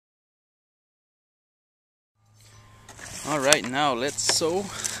Alright, now let's sow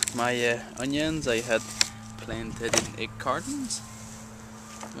my onions I had planted in egg cartons.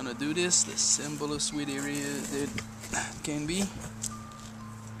 I'm gonna do this the simplest way it can be.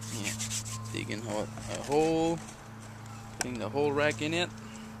 Yeah, digging a hole, putting the whole rack in it.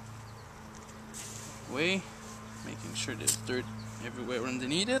 Making sure there's dirt everywhere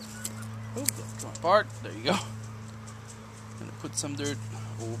underneath it. Oh, that come apart. There you go. Gonna put some dirt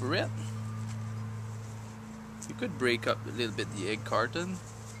over it. You could break up a little bit the egg carton.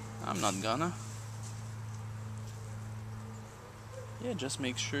 I'm not gonna. Yeah, just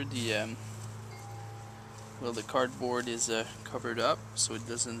make sure the the cardboard is covered up so it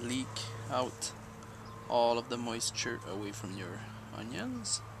doesn't leak out all of the moisture away from your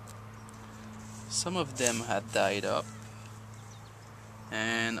onions. Some of them had died up,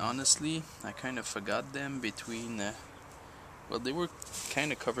 and honestly I kind of forgot them between they were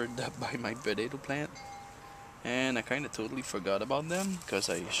kind of covered up by my potato plant, and I kind of totally forgot about them because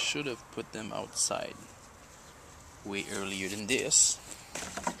I should have put them outside way earlier than this.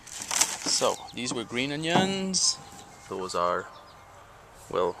 So these were green onions. Those are,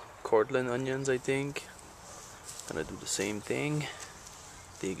 well, Cortland onions, I think. Gonna do the same thing.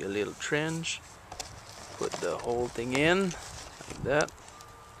 Dig a little trench, put the whole thing in like that.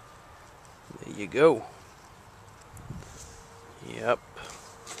 There you go. Yep.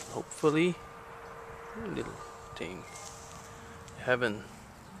 Hopefully, a little thing. I haven't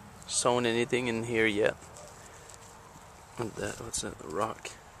sown anything in here yet. What's that? A rock.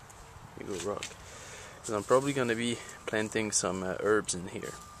 Here you go, rock. Because I'm probably gonna be planting some herbs in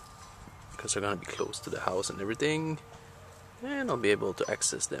here, because they're gonna be close to the house and everything, and I'll be able to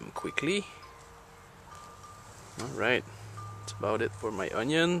access them quickly. Alright, that's about it for my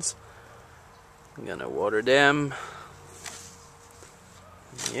onions. I'm gonna water them.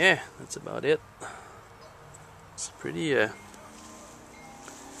 Yeah, that's about it. It's pretty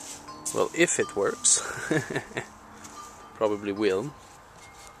well, if it works. Probably will.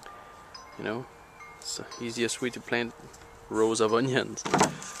 You know, it's the easiest way to plant rows of onions.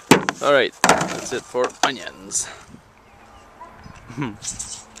 Alright, that's it for onions.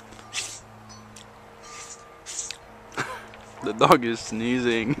 The dog is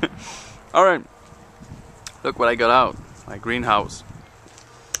sneezing. Alright, look what I got out. My greenhouse.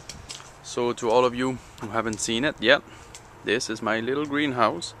 So to all of you who haven't seen it yet, this is my little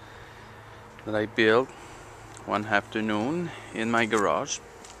greenhouse that I built one afternoon in my garage.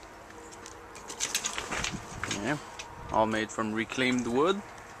 Yeah, all made from reclaimed wood.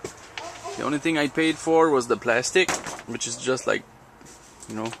 The only thing I paid for was the plastic, which is just like,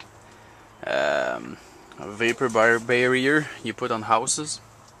 you know, a vapor barrier you put on houses,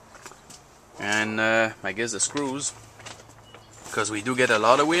 and I guess the screws, because we do get a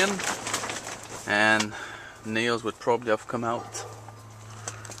lot of wind, and nails would probably have come out.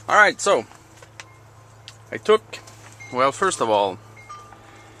 Alright, so I took, well, first of all,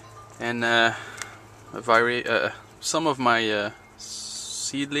 and some of my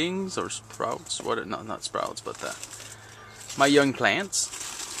seedlings or sprouts, not sprouts, but my young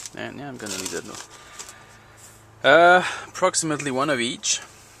plants, and yeah, I'm gonna leave that alone. Approximately one of each.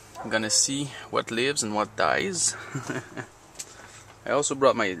 I'm gonna see what lives and what dies. I also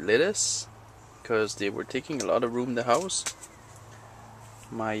brought my lettuce because they were taking a lot of room in the house.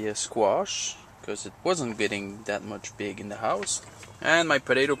 My squash, because it wasn't getting that much big in the house, and my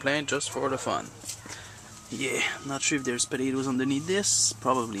potato plant just for the fun. Yeah, not sure if there's potatoes underneath this.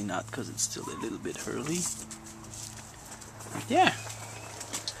 Probably not, because it's still a little bit early. Yeah,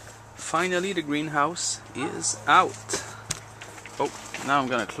 finally the greenhouse is out. Oh, now I'm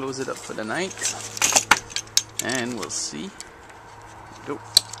gonna close it up for the night, and we'll see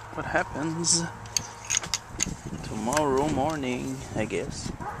what happens tomorrow morning, I guess.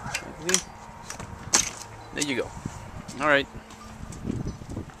 Maybe. There you go. Alright.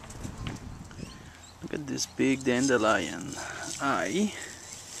 Look at this big dandelion. I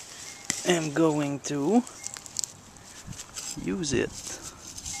am going to use it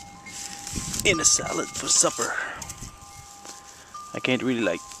in a salad for supper. I can't really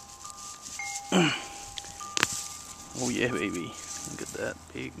like... Oh yeah, baby. Look at that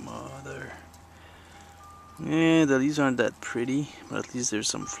big mother. Yeah, the leaves aren't that pretty, but at least there's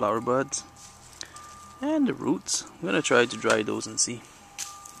some flower buds. And the roots. I'm gonna try to dry those and see.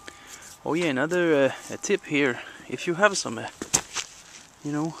 Oh yeah, another a tip here. If you have some,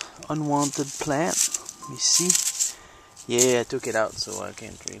 you know, unwanted plant. Let me see. Yeah, I took it out, so I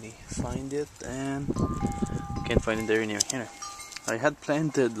can't really find it, and can't find it there anywhere. Here, I had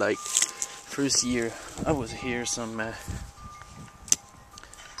planted like first year I was here some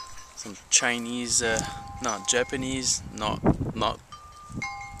some Chinese, not Japanese, not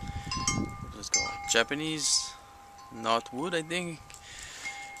let's go Japanese, not wood, I think.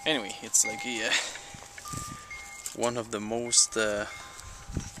 Anyway, it's like a one of the most,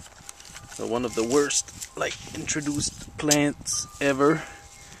 one of the worst like introduced plants ever.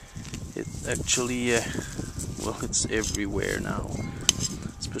 It actually, well, it's everywhere now,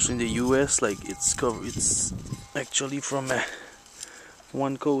 especially in the US. Like it's actually from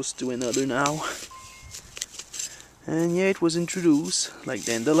one coast to another now. And yeah, it was introduced like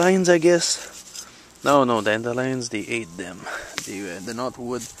dandelions, I guess. No, dandelions, they ate them. They're not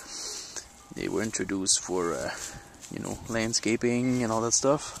wood. They were introduced for you know, landscaping and all that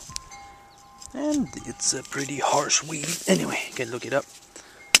stuff. And it's a pretty harsh weed. Anyway, you can look it up.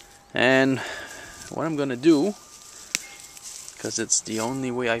 And what I'm gonna do, because it's the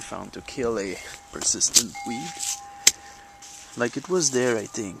only way I found to kill a persistent weed, like it was there, I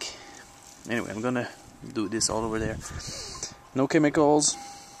think. Anyway, I'm gonna do this all over there. No chemicals.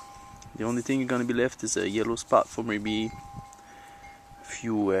 The only thing gonna be left is a yellow spot for maybe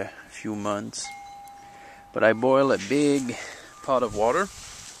a few months. But I boil a big pot of water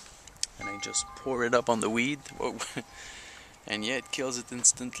and I just pour it up on the weed. Whoa. And yeah, it kills it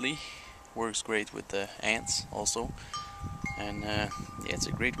instantly. Works great with the ants also. And yeah, it's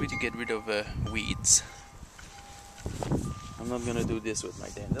a great way to get rid of weeds. I'm not gonna do this with my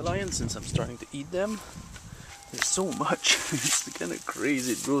dandelions since I'm starting to eat them. There's so much. It's kind of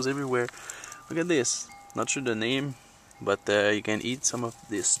crazy. It grows everywhere. Look at this. Not sure the name, but you can eat some of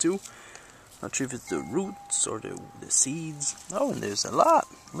this too. Not sure if it's the roots or the seeds. Oh, and there's a lot.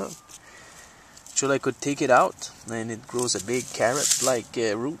 Look. Actually, I could take it out and it grows a big carrot-like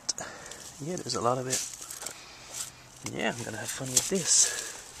root. Yeah, there's a lot of it. Yeah, I'm gonna have fun with this.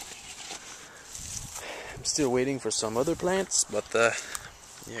 I'm still waiting for some other plants, but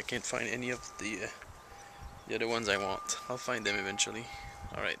yeah, I can't find any of the other ones I want. I'll find them eventually.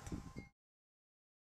 Alright.